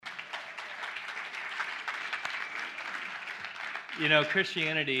You know,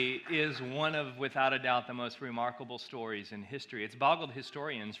 Christianity is one of, without a doubt, the most remarkable stories in history. It's boggled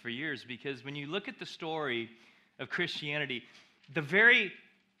historians for years because when you look at the story of Christianity, the very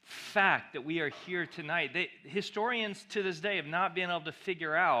fact that we are here tonight, historians to this day have not been able to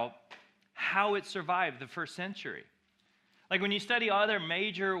figure out how it survived the first century. Like when you study other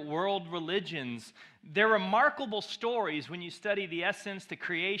major world religions, they're remarkable stories when you study the essence, the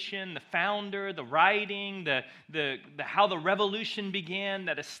creation, the founder, the writing, how the revolution began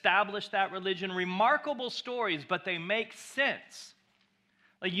that established that religion. Remarkable stories, but they make sense.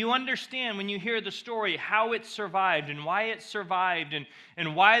 Like you understand when you hear the story how it survived and why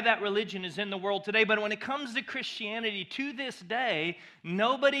that religion is in the world today. But when it comes to Christianity to this day,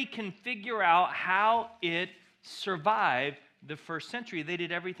 nobody can figure out how it survived the first century. They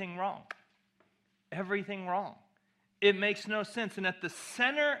did everything wrong. Everything wrong. It makes no sense. And at the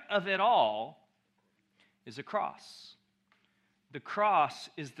center of it all is a cross. The cross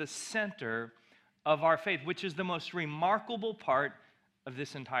is the center of our faith, which is the most remarkable part of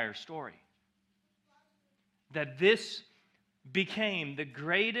this entire story. That this became the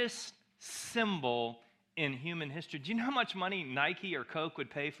greatest symbol in human history. Do you know how much money Nike or Coke would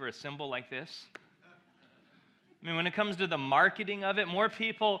pay for a symbol like this? I mean, when it comes to the marketing of it, more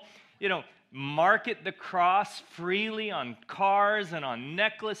people, market the cross freely on cars and on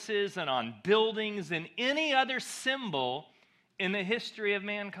necklaces and on buildings than any other symbol in the history of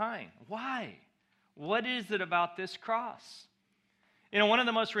mankind. Why? What is it about this cross? One of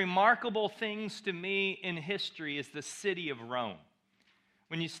the most remarkable things to me in history is the city of Rome.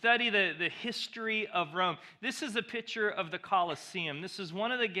 When you study the history of Rome, this is a picture of the Colosseum. This is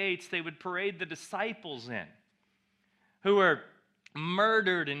one of the gates they would parade the disciples in, who were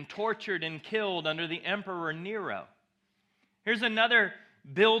murdered and tortured and killed under the Emperor Nero. Here's another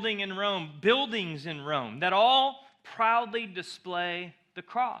buildings in Rome that all proudly display the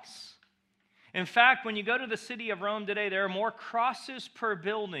cross. In fact, when you go to the city of Rome today, there are more crosses per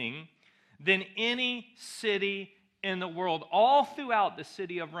building than any city in the world. All throughout the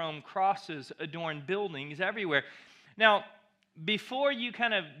city of Rome, crosses adorn buildings everywhere. Now, before you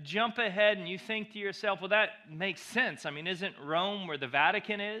kind of jump ahead and you think to yourself, well, that makes sense. I mean, isn't Rome where the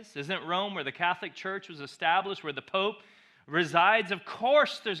Vatican is? Isn't Rome where the Catholic Church was established, where the Pope resides? Of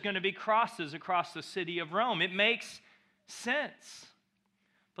course there's going to be crosses across the city of Rome. It makes sense.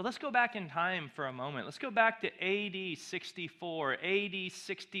 But let's go back in time for a moment. Let's go back to AD 64, AD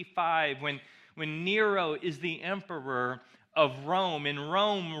 65, when Nero is the emperor of Rome, and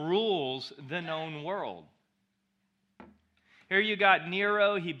Rome rules the known world. Here you got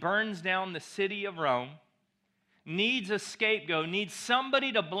Nero, he burns down the city of Rome, needs a scapegoat, needs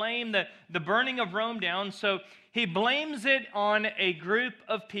somebody to blame the burning of Rome down, so he blames it on a group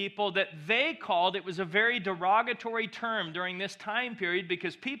of people that they called, it was a very derogatory term during this time period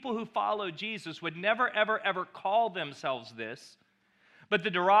because people who followed Jesus would never, ever, ever call themselves this. But the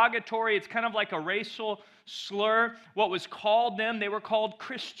derogatory, it's kind of like a racial slur. What was called them, they were called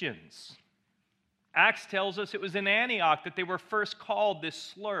Christians. Acts tells us it was in Antioch that they were first called this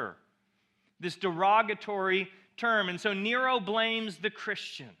slur, this derogatory term. And so Nero blames the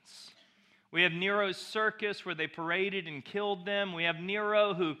Christians. We have Nero's circus where they paraded and killed them. We have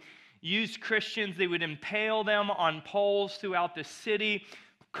Nero who used Christians. They would impale them on poles throughout the city,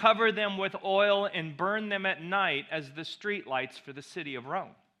 cover them with oil, and burn them at night as the streetlights for the city of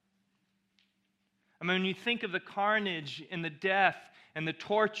Rome. I mean, when you think of the carnage and the death and the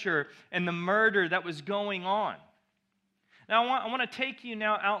torture and the murder that was going on. Now, I want to take you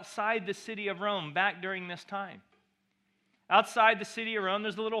now outside the city of Rome, back during this time. Outside the city of Rome,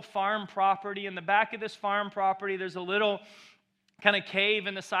 there's a little farm property. In the back of this farm property, there's a little kind of cave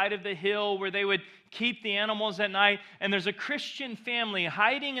in the side of the hill where they would keep the animals at night. And there's a Christian family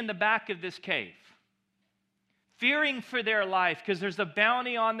hiding in the back of this cave, fearing for their life because there's a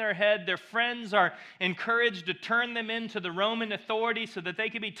bounty on their head. Their friends are encouraged to turn them into the Roman authorities so that they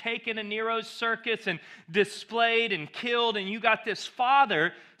could be taken to Nero's circus and displayed and killed. And you got this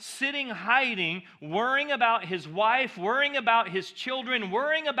father sitting hiding, worrying about his wife, worrying about his children,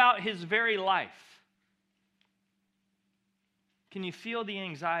 worrying about his very life. Can you feel the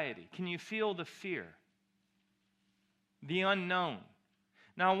anxiety? Can you feel the fear? The unknown?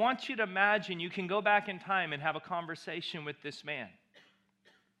 Now, I want you to imagine you can go back in time and have a conversation with this man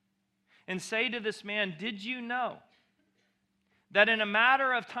and say to this man, did you know that in a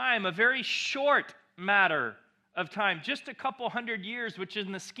matter of time, a very short matter of time, just a couple hundred years, which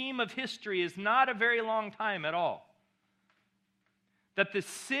in the scheme of history is not a very long time at all, that the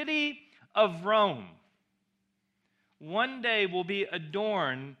city of Rome one day will be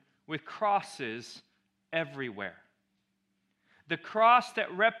adorned with crosses everywhere? The cross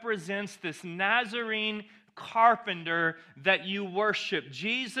that represents this Nazarene carpenter that you worship,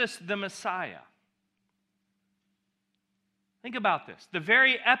 Jesus the Messiah. Think about this. The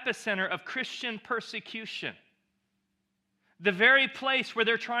very epicenter of Christian persecution. The very place where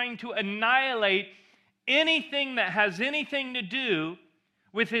they're trying to annihilate anything that has anything to do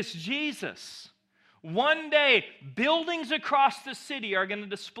with this Jesus. One day, buildings across the city are going to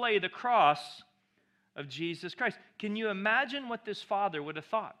display the cross of Jesus Christ. Can you imagine what this father would have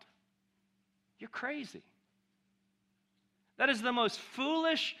thought? You're crazy. That is the most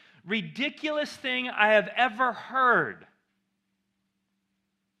foolish, ridiculous thing I have ever heard.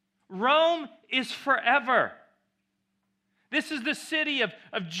 Rome is forever. This is the city of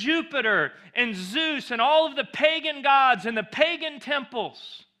Jupiter and Zeus and all of the pagan gods and the pagan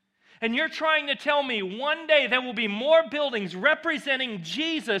temples. And you're trying to tell me one day there will be more buildings representing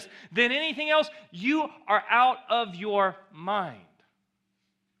Jesus than anything else? You are out of your mind.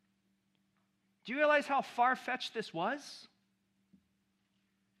 Do you realize how far-fetched this was?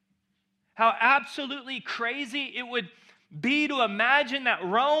 How absolutely crazy it would be to imagine that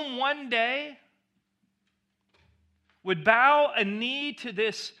Rome one day would bow a knee to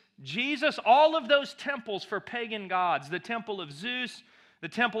this Jesus. All of those temples for pagan gods, the temple of Zeus, the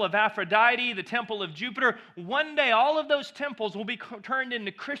temple of Aphrodite, the temple of Jupiter, one day all of those temples will be turned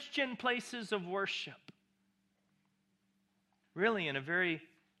into Christian places of worship. Really, in a very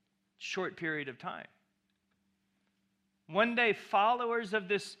short period of time. One day, followers of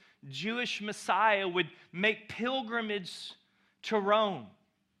this Jewish Messiah would make pilgrimage to Rome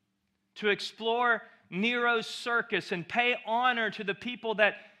to explore Nero's circus and pay honor to the people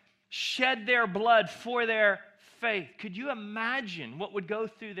that shed their blood for their faith. Could you imagine what would go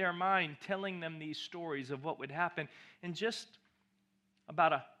through their mind telling them these stories of what would happen in just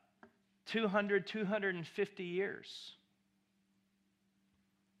about 250 years?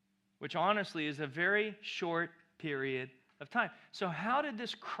 Which honestly is a very short period of time. So how did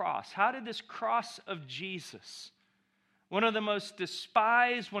this cross of Jesus, one of the most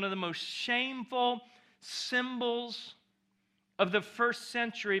despised, one of the most shameful symbols of the first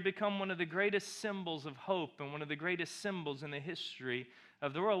century, become one of the greatest symbols of hope and one of the greatest symbols in the history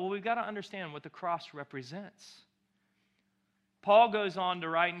of the world? Well, we've got to understand what the cross represents. Paul goes on to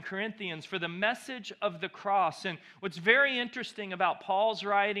write in Corinthians, for the message of the cross. And what's very interesting about Paul's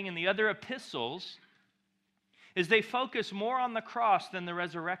writing and the other epistles is they focus more on the cross than the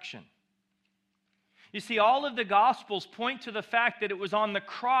resurrection. You see, all of the Gospels point to the fact that it was on the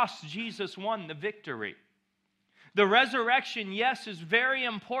cross Jesus won the victory. The resurrection, yes, is very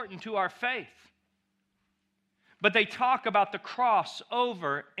important to our faith. But they talk about the cross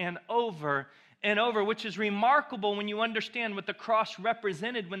over and over and over, which is remarkable when you understand what the cross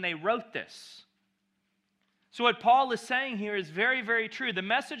represented when they wrote this. So what Paul is saying here is very, very true. The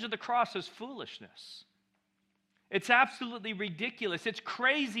message of the cross is foolishness. It's absolutely ridiculous. It's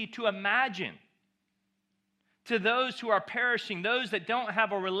crazy to imagine to those who are perishing, those that don't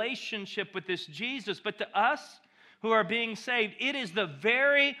have a relationship with this Jesus, but to us who are being saved, it is the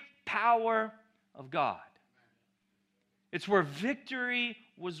very power of God. It's where victory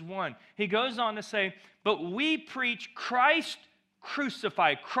was won. He goes on to say, but we preach Christ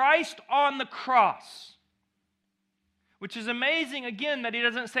crucified, Christ on the cross. Which is amazing, again, that he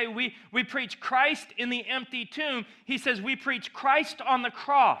doesn't say we preach Christ in the empty tomb. He says we preach Christ on the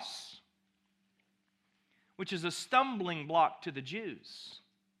cross, which is a stumbling block to the Jews.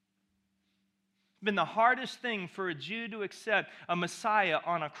 It's been the hardest thing for a Jew to accept, a Messiah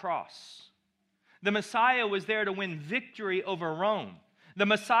on a cross. The Messiah was there to win victory over Rome. The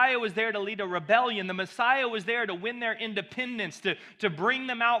Messiah was there to lead a rebellion. The Messiah was there to win their independence, to bring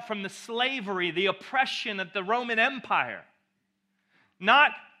them out from the slavery, the oppression of the Roman Empire.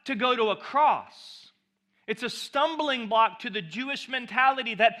 Not to go to a cross. It's a stumbling block to the Jewish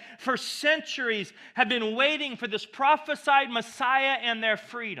mentality that for centuries have been waiting for this prophesied Messiah and their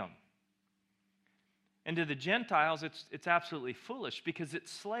freedom. And to the Gentiles, it's absolutely foolish because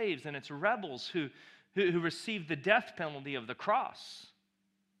it's slaves and it's rebels who receive the death penalty of the cross.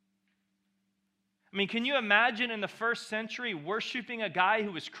 I mean, can you imagine in the first century worshiping a guy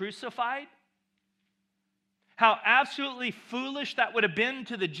who was crucified? How absolutely foolish that would have been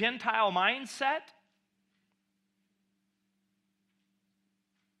to the Gentile mindset?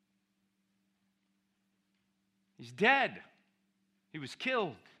 He's dead. He was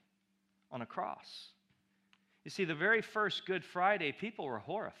killed on a cross. You see, the very first Good Friday, people were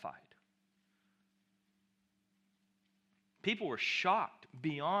horrified. People were shocked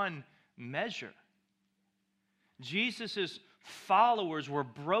beyond measure. Jesus' followers were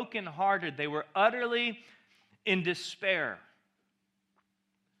brokenhearted. They were utterly in despair.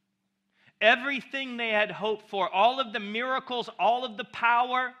 Everything they had hoped for, all of the miracles, all of the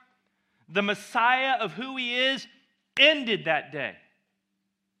power, the Messiah of who he is, ended that day.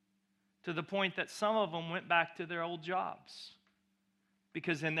 To the point that some of them went back to their old jobs.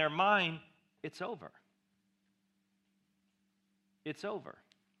 Because in their mind, it's over. It's over.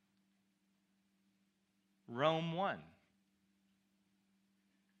 Rome won.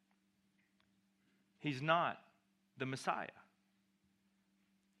 He's not the Messiah.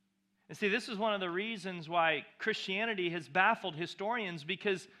 And see, this is one of the reasons why Christianity has baffled historians,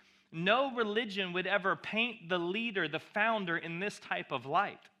 because no religion would ever paint the leader, the founder, in this type of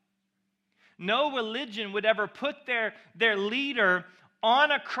light. No religion would ever put their leader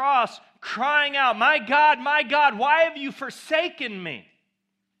on a cross crying out, my God, why have you forsaken me?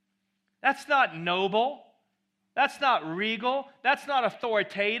 That's not noble. That's not regal. That's not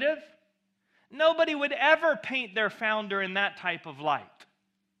authoritative. Nobody would ever paint their founder in that type of light.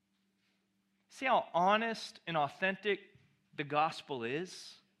 See how honest and authentic the gospel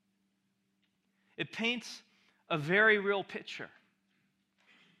is? It paints a very real picture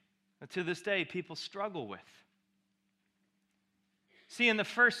that to this day people struggle with. See, in the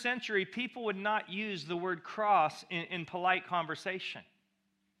first century, people would not use the word cross in polite conversation.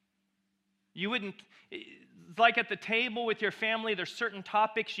 You wouldn't, like at the table with your family, there's certain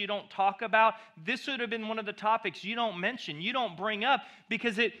topics you don't talk about. This would have been one of the topics you don't mention, you don't bring up,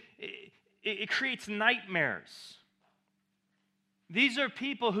 because it creates nightmares. These are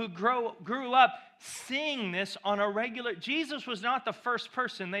people who grew up seeing this on a regular. Jesus was not the first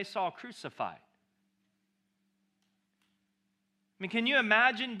person they saw crucified. I mean, can you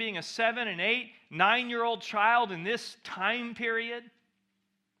imagine being a 7, 8, 9-year-old child in this time period?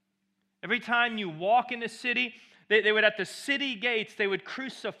 Every time you walk in the city, they would, at the city gates, they would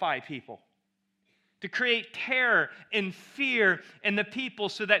crucify people to create terror and fear in the people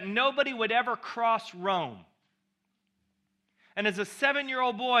so that nobody would ever cross Rome. And as a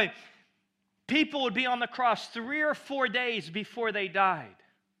 7-year-old boy, people would be on the cross 3 or 4 days before they died.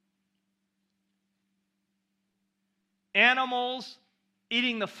 Animals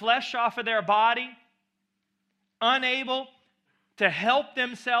eating the flesh off of their body, unable to help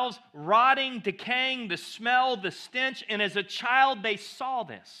themselves, rotting, decaying, the smell, the stench. And as a child, they saw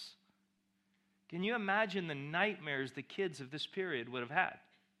this. Can you imagine the nightmares the kids of this period would have had?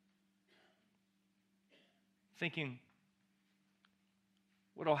 Thinking,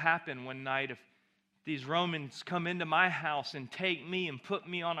 what will happen one night if these Romans come into my house and take me and put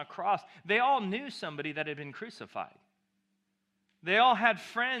me on a cross? They all knew somebody that had been crucified. They all had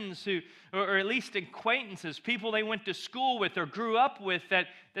friends who, or at least acquaintances, people they went to school with or grew up with that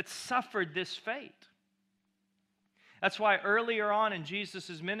suffered this fate. That's why earlier on in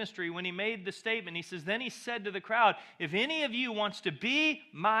Jesus' ministry, when he made the statement, he says, then he said to the crowd, if any of you wants to be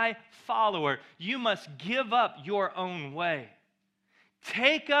my follower, you must give up your own way.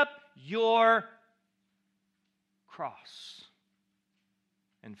 Take up your cross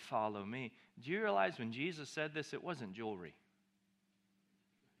and follow me. Do you realize when Jesus said this, it wasn't jewelry?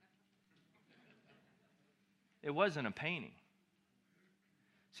 It wasn't a painting.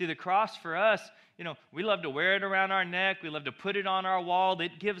 See, the cross for us, we love to wear it around our neck. We love to put it on our wall.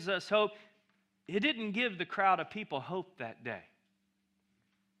 It gives us hope. It didn't give the crowd of people hope that day.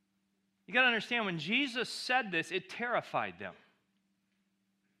 You got to understand, when Jesus said this, it terrified them.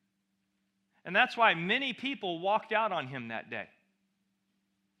 And that's why many people walked out on him that day.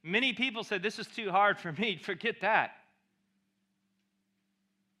 Many people said, this is too hard for me. Forget that.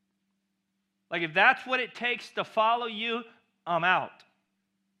 Like, if that's what it takes to follow you, I'm out.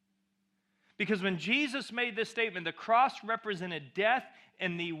 Because when Jesus made this statement, the cross represented death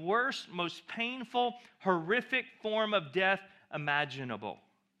in the worst, most painful, horrific form of death imaginable.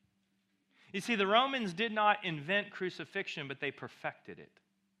 You see, the Romans did not invent crucifixion, but they perfected it.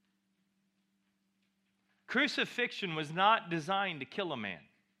 Crucifixion was not designed to kill a man.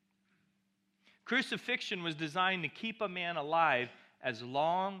 Crucifixion was designed to keep a man alive as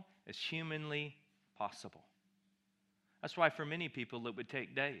long as humanly possible. That's why for many people it would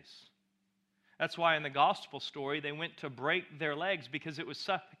take days. That's why in the gospel story they went to break their legs, because it was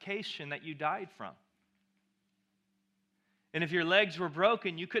suffocation that you died from. And if your legs were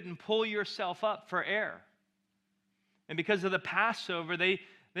broken, you couldn't pull yourself up for air. And because of the Passover, they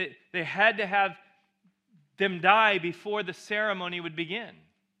had to have them die before the ceremony would begin.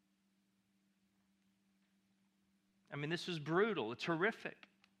 I mean, this was brutal. It's horrific.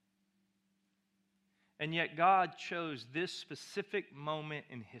 And yet God chose this specific moment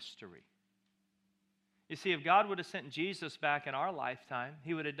in history. You see, if God would have sent Jesus back in our lifetime,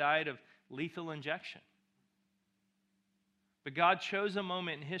 he would have died of lethal injection. But God chose a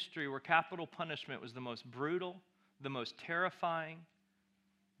moment in history where capital punishment was the most brutal, the most terrifying,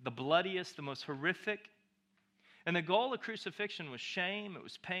 the bloodiest, the most horrific. And the goal of crucifixion was shame, it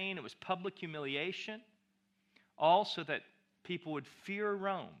was pain, it was public humiliation, all so that people would fear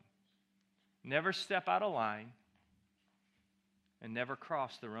Rome, never step out of line, and never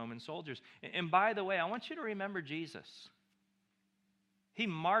cross the Roman soldiers. And by the way, I want you to remember Jesus. He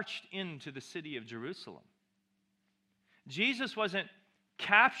marched into the city of Jerusalem. Jesus wasn't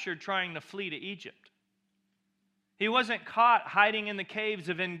captured trying to flee to Egypt. He wasn't caught hiding in the caves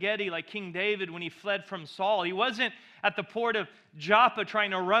of En-Gedi like King David when he fled from Saul. He wasn't at the port of Joppa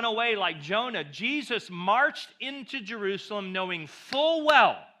trying to run away like Jonah. Jesus marched into Jerusalem knowing full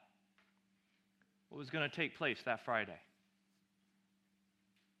well what was going to take place that Friday.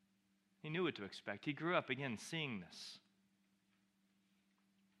 He knew what to expect. He grew up again seeing this.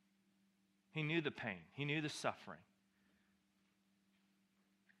 He knew the pain. He knew the suffering.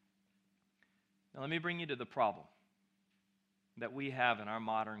 Now let me bring you to the problem that we have in our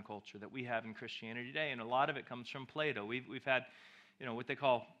modern culture, that we have in Christianity today, and a lot of it comes from Plato. We've had, what they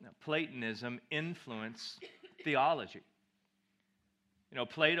call Platonism influence theology.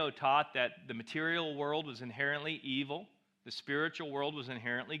 Plato taught that the material world was inherently evil, the spiritual world was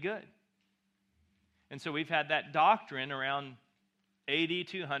inherently good. And so we've had that doctrine around AD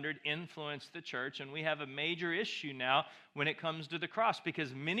 200 influence the church, and we have a major issue now when it comes to the cross,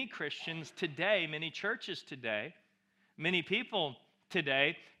 because many Christians today, many churches today, many people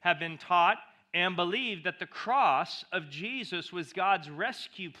today have been taught and believe that the cross of Jesus was God's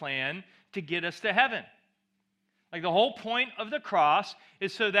rescue plan to get us to heaven. Like the whole point of the cross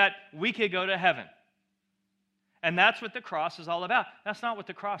is so that we could go to heaven. And that's what the cross is all about. That's not what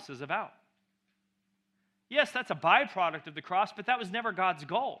the cross is about. Yes, that's a byproduct of the cross, but that was never God's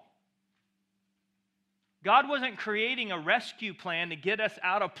goal. God wasn't creating a rescue plan to get us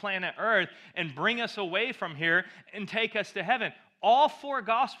out of planet Earth and bring us away from here and take us to heaven. All four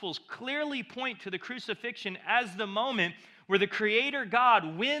Gospels clearly point to the crucifixion as the moment where the Creator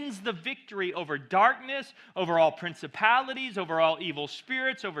God wins the victory over darkness, over all principalities, over all evil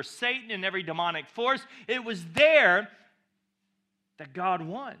spirits, over Satan and every demonic force. It was there that God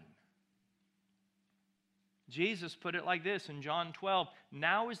won. Jesus put it like this in John 12,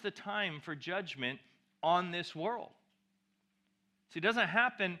 "Now is the time for judgment on this world." See, it doesn't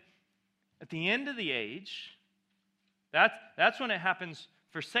happen at the end of the age. That's when it happens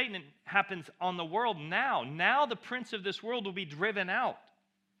for Satan. It happens on the world now. Now the prince of this world will be driven out.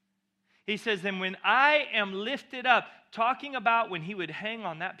 He says, "And when I am lifted up," talking about when he would hang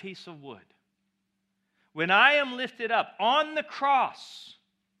on that piece of wood. When I am lifted up on the cross,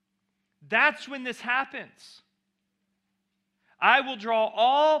 that's when this happens. "I will draw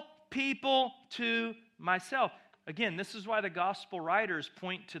all people to myself." Again, this is why the gospel writers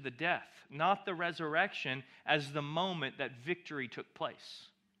point to the death, not the resurrection, as the moment that victory took place.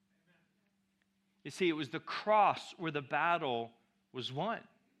 You see, it was the cross where the battle was won.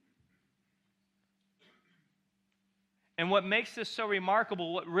 And what makes this so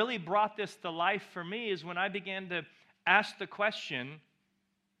remarkable, what really brought this to life for me, is when I began to ask the question,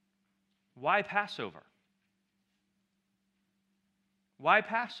 why Passover? Why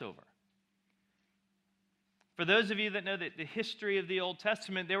Passover? For those of you that know the history of the Old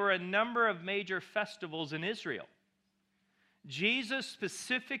Testament, there were a number of major festivals in Israel. Jesus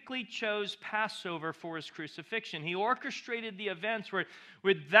specifically chose Passover for his crucifixion. He orchestrated the events where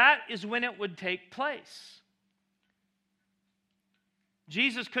that is when it would take place.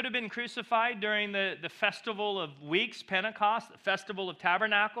 Jesus could have been crucified during the Festival of Weeks, Pentecost, the Festival of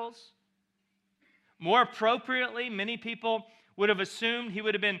Tabernacles. More appropriately, many people would have assumed he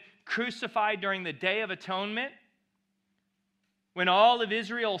would have been crucified during the Day of Atonement, when all of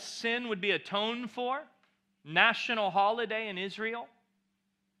Israel's sin would be atoned for, national holiday in Israel.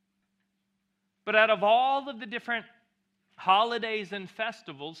 But out of all of the different holidays and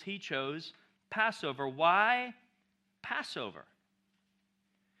festivals, he chose Passover. Why Passover?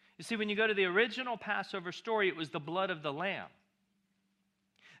 You see, when you go to the original Passover story, it was the blood of the Lamb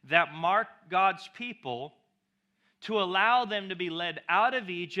that marked God's people to allow them to be led out of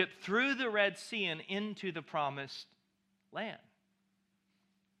Egypt through the Red Sea and into the promised land.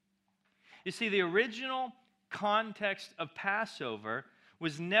 You see, the original context of Passover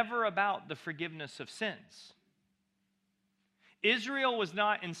was never about the forgiveness of sins. Israel was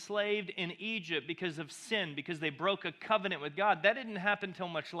not enslaved in Egypt because of sin, because they broke a covenant with God. That didn't happen until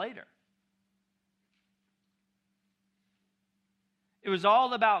much later. It was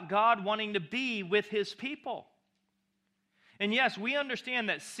all about God wanting to be with his people. And yes, we understand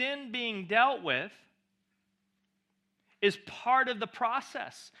that sin being dealt with is part of the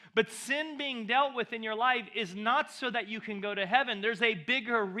process. But sin being dealt with in your life is not so that you can go to heaven. There's a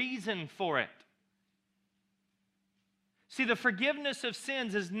bigger reason for it. See, the forgiveness of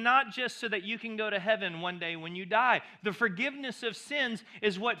sins is not just so that you can go to heaven one day when you die. The forgiveness of sins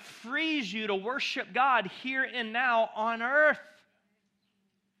is what frees you to worship God here and now on earth.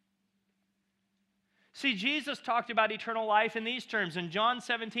 See, Jesus talked about eternal life in these terms. In John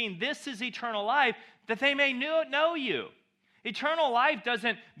 17, this is eternal life, that they may know you. Eternal life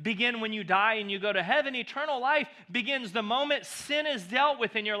doesn't begin when you die and you go to heaven. Eternal life begins the moment sin is dealt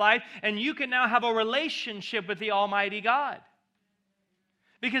with in your life and you can now have a relationship with the Almighty God.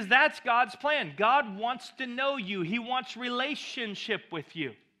 Because that's God's plan. God wants to know you. He wants relationship with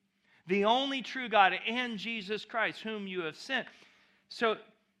you. The only true God and Jesus Christ, whom you have sent. So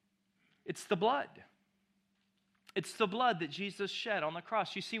it's the blood. It's the blood that Jesus shed on the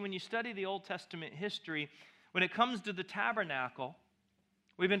cross. You see, when you study the Old Testament history, when it comes to the tabernacle,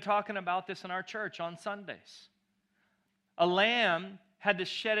 we've been talking about this in our church on Sundays. A lamb had to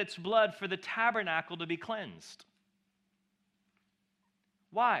shed its blood for the tabernacle to be cleansed.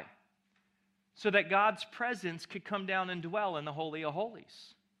 Why? So that God's presence could come down and dwell in the Holy of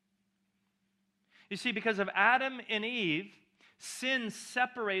Holies. You see, because of Adam and Eve, sin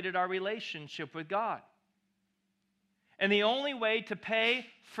separated our relationship with God. And the only way to pay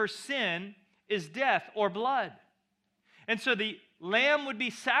for sin is death or blood. And so the lamb would be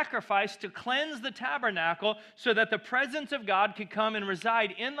sacrificed to cleanse the tabernacle so that the presence of God could come and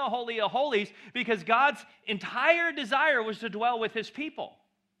reside in the Holy of Holies, because God's entire desire was to dwell with his people.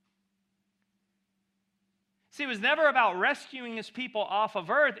 See, it was never about rescuing his people off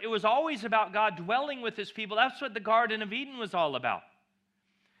of earth. It was always about God dwelling with his people. That's what the Garden of Eden was all about.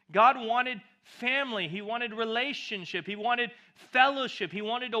 God wanted family. He wanted relationship. He wanted fellowship. He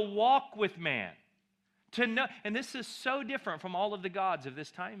wanted to walk with man. To know, and this is so different from all of the gods of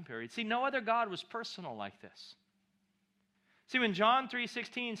this time period. See, no other God was personal like this. See, when John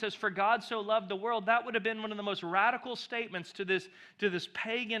 3:16 says, "For God so loved the world," that would have been one of the most radical statements to this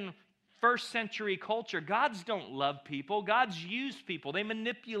pagan first century culture. Gods don't love people. Gods use people. They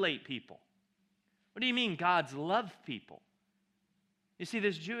manipulate people. What do you mean gods love people? You see,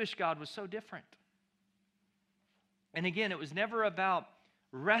 this Jewish God was so different. And again, it was never about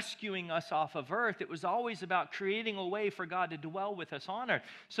rescuing us off of earth. It was always about creating a way for God to dwell with us on earth.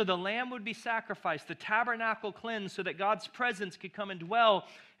 So the lamb would be sacrificed, the tabernacle cleansed, so that God's presence could come and dwell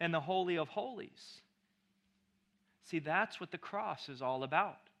in the Holy of Holies. See, that's what the cross is all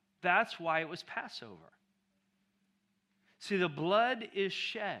about. That's why it was Passover. See, the blood is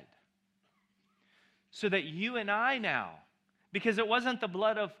shed so that you and I now, because it wasn't the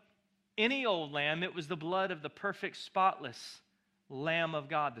blood of any old lamb, it was the blood of the perfect, spotless Lamb of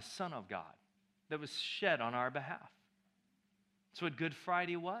God, the Son of God, that was shed on our behalf. That's what Good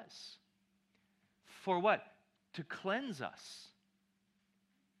Friday was. For what? To cleanse us.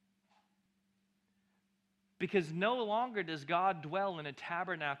 Because no longer does God dwell in a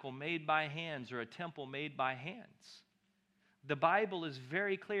tabernacle made by hands or a temple made by hands. The Bible is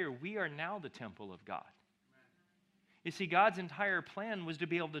very clear. We are now the temple of God. You see, God's entire plan was to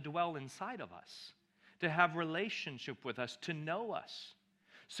be able to dwell inside of us, to have relationship with us, to know us.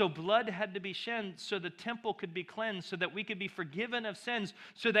 So blood had to be shed so the temple could be cleansed, so that we could be forgiven of sins,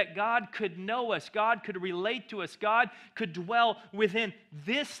 so that God could know us, God could relate to us, God could dwell within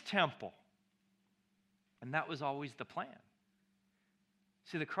this temple. And that was always the plan.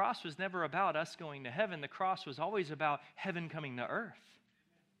 See, the cross was never about us going to heaven. The cross was always about heaven coming to earth.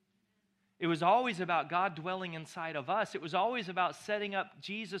 It was always about God dwelling inside of us. It was always about setting up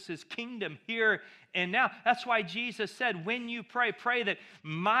Jesus' kingdom here and now. That's why Jesus said, when you pray, pray that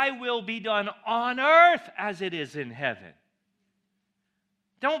my will be done on earth as it is in heaven.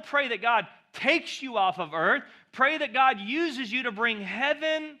 Don't pray that God takes you off of earth. Pray that God uses you to bring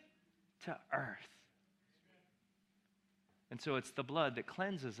heaven to earth. And so it's the blood that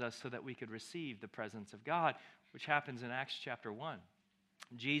cleanses us so that we could receive the presence of God, which happens in Acts chapter 1.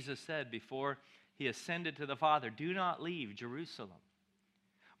 Jesus said before he ascended to the Father, "Do not leave Jerusalem,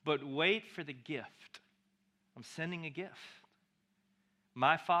 but wait for the gift." I'm sending a gift.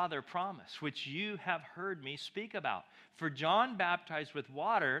 "My Father promised, which you have heard me speak about. For John baptized with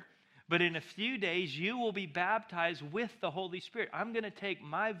water, but in a few days you will be baptized with the Holy Spirit." I'm going to take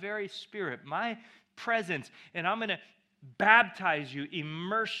my very Spirit, my presence, and I'm going to baptize you,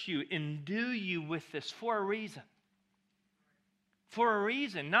 immerse you, endue you with this for a reason. For a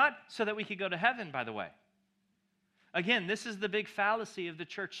reason, not so that we could go to heaven, by the way. Again, this is the big fallacy of the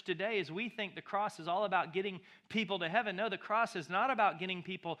church today, is we think the cross is all about getting people to heaven. No, the cross is not about getting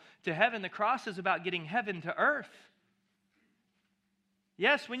people to heaven. The cross is about getting heaven to earth.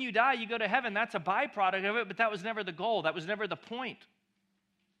 Yes, when you die, you go to heaven. That's a byproduct of it, but that was never the goal. That was never the point.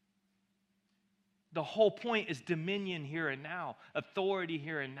 The whole point is dominion here and now, authority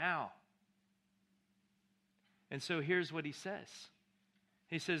here and now. And so here's what he says.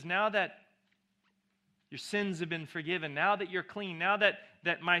 He says, now that your sins have been forgiven, now that you're clean, now that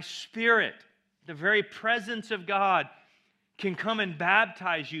my Spirit, the very presence of God, can come and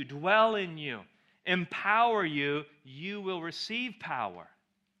baptize you, dwell in you, empower you, you will receive power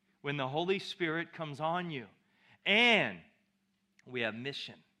when the Holy Spirit comes on you. And we have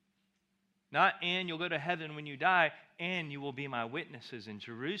mission. Not and you'll go to heaven when you die, and you will be my witnesses in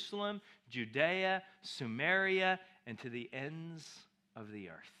Jerusalem, Judea, Samaria, and to the ends of the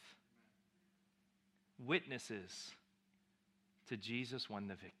earth. Witnesses to Jesus won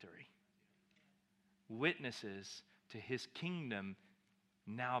the victory. Witnesses to his kingdom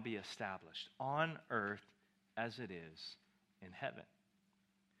now be established on earth as it is in heaven.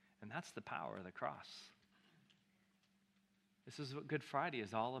 And that's the power of the cross. This is what Good Friday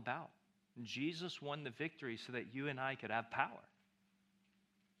is all about. Jesus won the victory so that you and I could have power.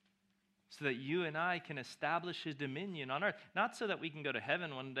 So that you and I can establish his dominion on earth. Not so that we can go to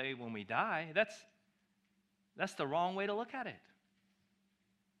heaven one day when we die. That's the wrong way to look at it.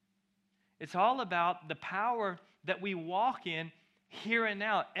 It's all about the power that we walk in here and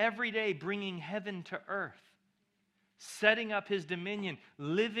now, every day, bringing heaven to earth, setting up his dominion,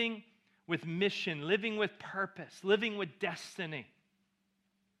 living with mission, living with purpose, living with destiny.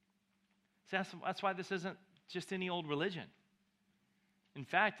 So that's why this isn't just any old religion. In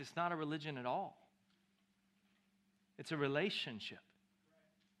fact, it's not a religion at all. It's a relationship.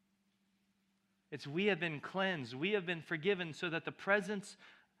 It's we have been cleansed, we have been forgiven so that the presence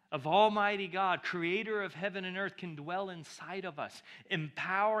of Almighty God, creator of heaven and earth, can dwell inside of us,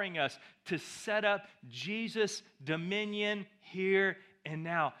 empowering us to set up Jesus' dominion here and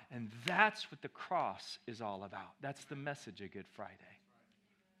now. And that's what the cross is all about. That's the message of Good Friday.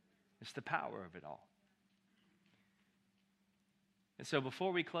 It's the power of it all. And so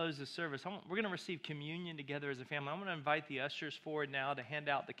before we close the service, we're going to receive communion together as a family. I'm going to invite the ushers forward now to hand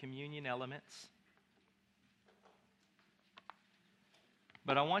out the communion elements.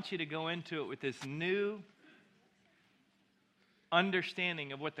 But I want you to go into it with this new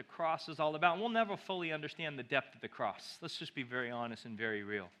understanding of what the cross is all about. And we'll never fully understand the depth of the cross. Let's just be very honest and very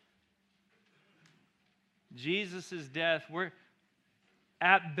real. Jesus' death, we're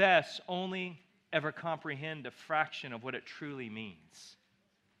at best only ever comprehend a fraction of what it truly means.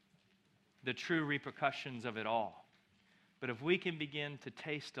 The true repercussions of it all. But if we can begin to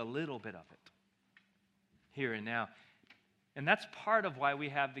taste a little bit of it here and now, and that's part of why we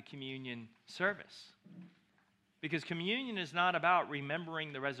have the communion service. Because communion is not about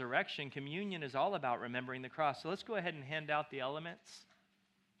remembering the resurrection. Communion is all about remembering the cross. So let's go ahead and hand out the elements.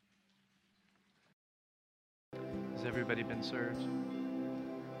 Has everybody been served?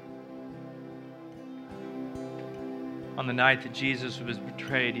 On the night that Jesus was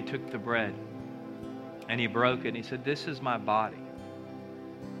betrayed, he took the bread and he broke it. And he said, "This is my body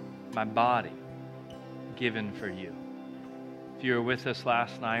given for you." If you were with us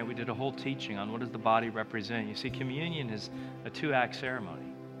last night, we did a whole teaching on what does the body represent. You see, communion is a 2-act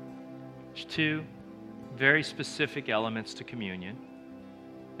ceremony. There's 2 very specific elements to communion,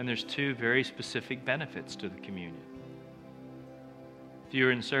 and there's 2 very specific benefits to the communion. If you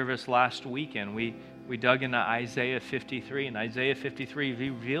were in service last weekend, we dug into Isaiah 53, and Isaiah 53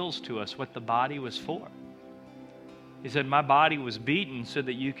 reveals to us what the body was for. He said, "My body was beaten so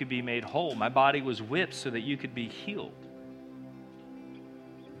that you could be made whole. My body was whipped so that you could be healed."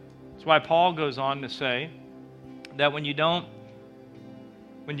 That's why Paul goes on to say that when you don't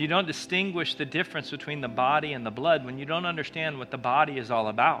distinguish the difference between the body and the blood, when you don't understand what the body is all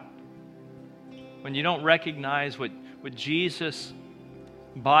about, when you don't recognize what Jesus'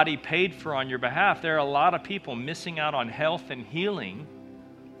 body paid for on your behalf, there are a lot of people missing out on health and healing,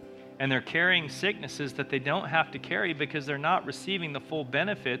 and they're carrying sicknesses that they don't have to carry because they're not receiving the full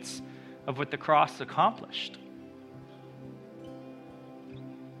benefits of what the cross accomplished.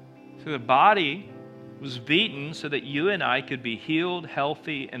 So the body was beaten so that you and I could be healed,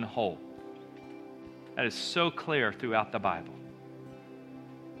 healthy, and whole. That is so clear throughout the Bible.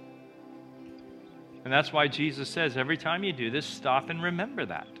 And that's why Jesus says, every time you do this, stop and remember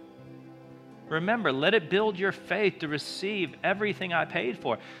that. Remember, let it build your faith to receive everything I paid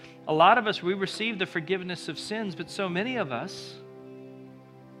for. A lot of us, we receive the forgiveness of sins, but so many of us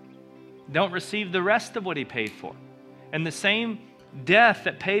don't receive the rest of what he paid for. And the same death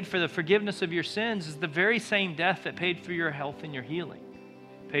that paid for the forgiveness of your sins is the very same death that paid for your health and your healing,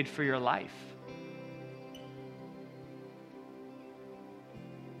 paid for your life.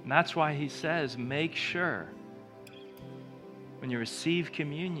 And that's why he says, make sure when you receive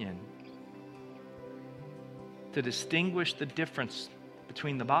communion to distinguish the difference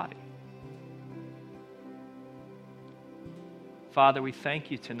between the body. Father, we thank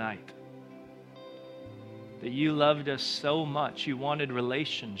you tonight that you loved us so much. You wanted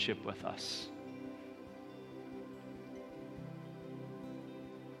relationship with us.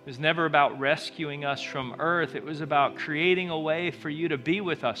 It was never about rescuing us from earth. It was about creating a way for you to be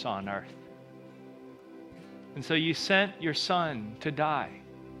with us on earth. And so you sent your Son to die,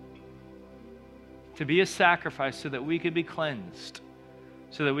 to be a sacrifice so that we could be cleansed,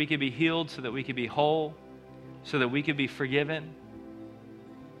 so that we could be healed, so that we could be whole, so that we could be forgiven,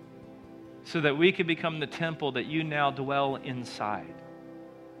 so that we could become the temple that you now dwell inside,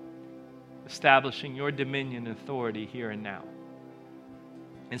 establishing your dominion and authority here and now.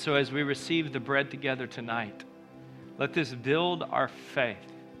 And so as we receive the bread together tonight, let this build our faith,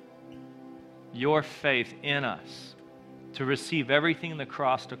 your faith in us, to receive everything the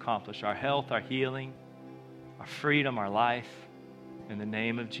cross to accomplish, our health, our healing, our freedom, our life. In the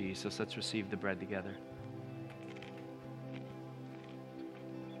name of Jesus, let's receive the bread together.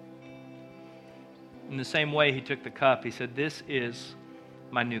 In the same way he took the cup, he said, this is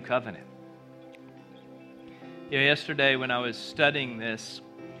my new covenant. Yesterday when I was studying this,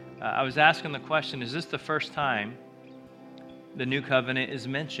 I was asking the question, is this the first time the new covenant is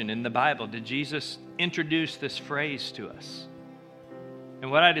mentioned in the Bible? Did Jesus introduce this phrase to us?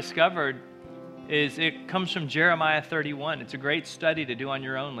 And what I discovered is it comes from Jeremiah 31. It's a great study to do on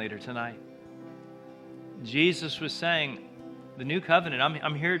your own later tonight. Jesus was saying, the new covenant,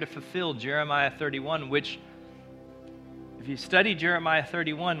 I'm here to fulfill Jeremiah 31, which, if you study Jeremiah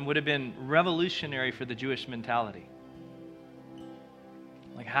 31, would have been revolutionary for the Jewish mentality.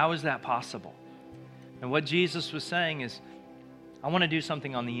 Like, how is that possible? And what Jesus was saying is, I want to do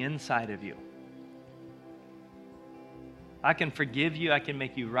something on the inside of you. I can forgive you. I can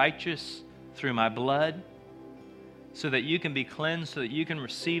make you righteous through my blood so that you can be cleansed, so that you can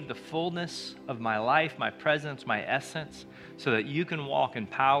receive the fullness of my life, my presence, my essence, so that you can walk in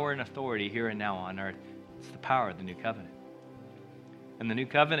power and authority here and now on earth. It's the power of the new covenant. And the new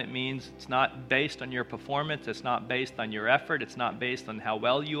covenant means it's not based on your performance. It's not based on your effort. It's not based on how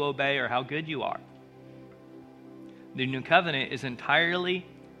well you obey or how good you are. The new covenant is entirely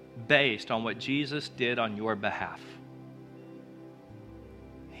based on what Jesus did on your behalf.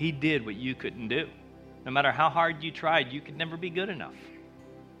 He did what you couldn't do. No matter how hard you tried, you could never be good enough.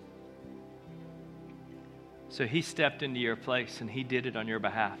 So he stepped into your place and he did it on your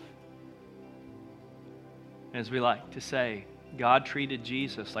behalf. As we like to say, God treated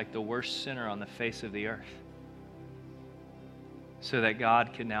Jesus like the worst sinner on the face of the earth, so that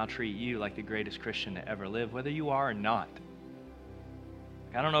God can now treat you like the greatest Christian to ever live, whether you are or not.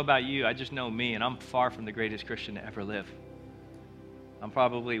 I don't know about you, I just know me, and I'm far from the greatest Christian to ever live. I'm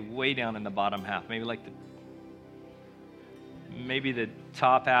probably way down in the bottom half, maybe the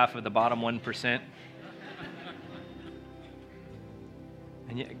top half of the bottom 1%.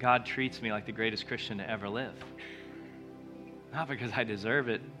 And yet God treats me like the greatest Christian to ever live. Not because I deserve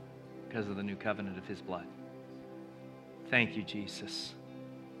it, because of the new covenant of his blood. Thank you, Jesus,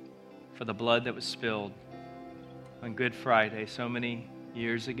 for the blood that was spilled on Good Friday so many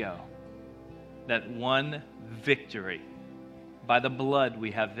years ago. That one victory. By the blood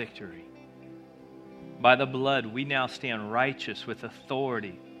we have victory. By the blood we now stand righteous with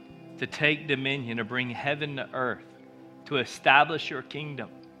authority to take dominion, to bring heaven to earth, to establish your kingdom.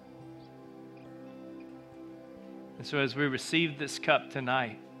 And so as we receive this cup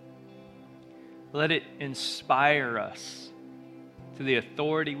tonight, let it inspire us to the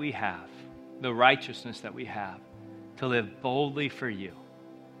authority we have, the righteousness that we have, to live boldly for you.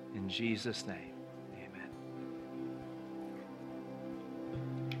 In Jesus' name, amen.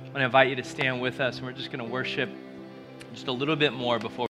 I want to invite you to stand with us, and we're just going to worship just a little bit more before